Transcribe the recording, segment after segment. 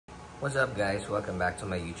What's up guys, welcome back to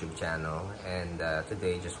my YouTube channel, and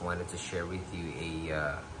today just wanted to share with you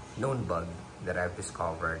a known bug that I've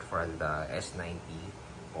discovered for the S90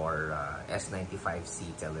 or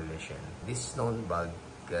S95c television. This known bug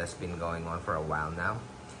has been going on for a while now,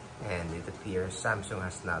 and it appears Samsung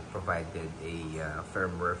has not provided a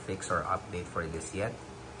firmware fix or update for this yet.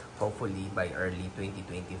 Hopefully by early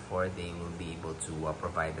 2024 they will be able to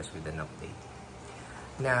provide us with an update.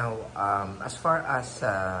 Now, as far as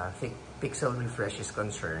pixel refresh is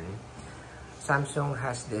concerned, Samsung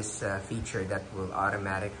has this feature that will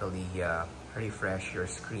automatically refresh your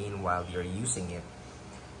screen while you're using it.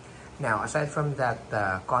 Now, aside from that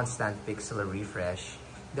constant pixel refresh,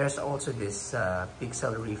 there's also this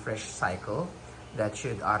pixel refresh cycle that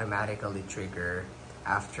should automatically trigger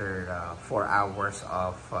after 4 hours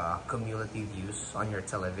of cumulative use on your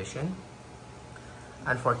television.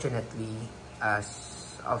 Unfortunately, as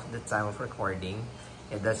of the time of recording,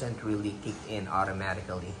 it doesn't really kick in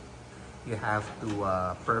automatically. You have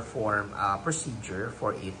to perform a procedure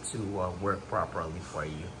for it to work properly for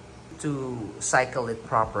you. To cycle it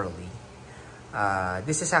properly,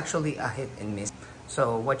 this is actually a hit and miss.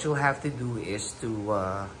 So what you'll have to do is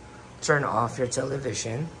to turn off your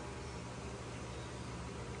television.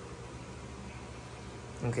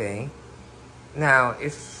 Okay. Now,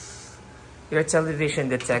 if your television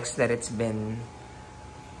detects that it's been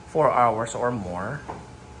 4 hours or more,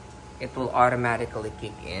 it will automatically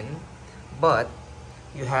kick in, but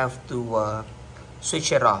you have to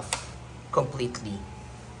switch it off completely.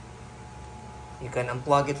 You can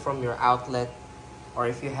unplug it from your outlet, or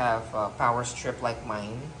if you have a power strip like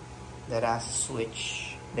mine that has a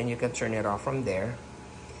switch, then you can turn it off from there.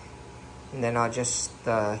 And then I'll just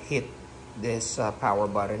hit this power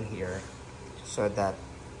button here so that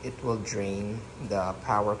it will drain the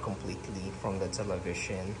power completely from the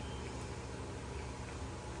television.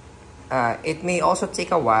 It may also take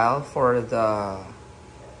a while for the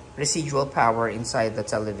residual power inside the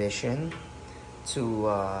television to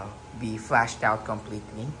be flashed out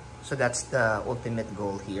completely. So that's the ultimate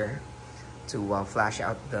goal here, to flash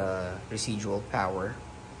out the residual power.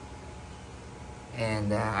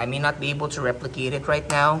 And I may not be able to replicate it right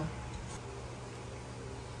now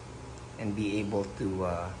and be able to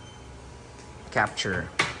capture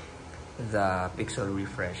the pixel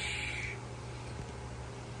refresh.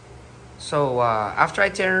 So after I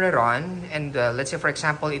turn it on, and let's say for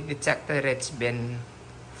example it detected it's been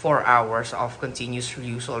 4 hours of continuous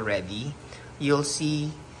use already, you'll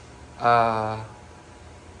see a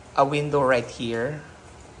window right here.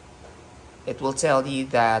 It will tell you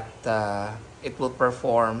that it will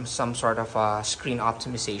perform some sort of screen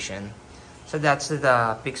optimization. So that's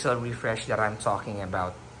the pixel refresh that I'm talking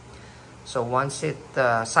about. So once it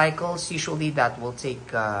cycles, usually that will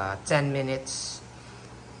take 10 minutes.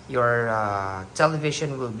 Your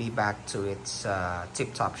television will be back to its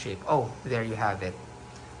tip-top shape. Oh, there you have it.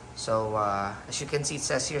 So as you can see, it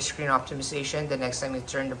says here screen optimization. The next time you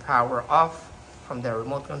turn the power off from the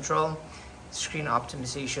remote control, screen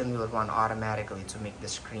optimization will run automatically to make the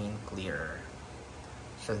screen clearer.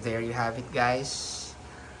 So there you have it, guys.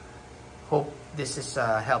 Hope this is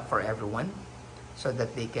help for everyone so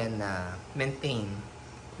that they can maintain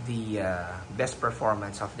the best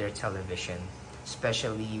performance of their television,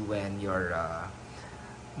 especially when you're a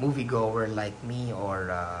moviegoer like me or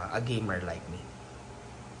a gamer like me.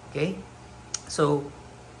 Okay, so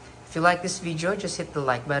if you like this video, just hit the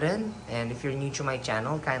like button, and if you're new to my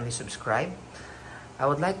channel, kindly subscribe. I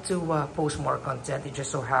would like to post more content. It just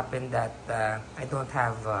so happened that I don't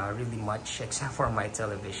have really much except for my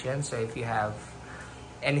television. So if you have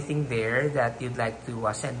anything there that you'd like to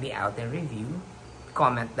send me out and review,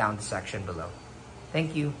 comment down the section below.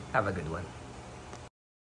 Thank you. Have a good one.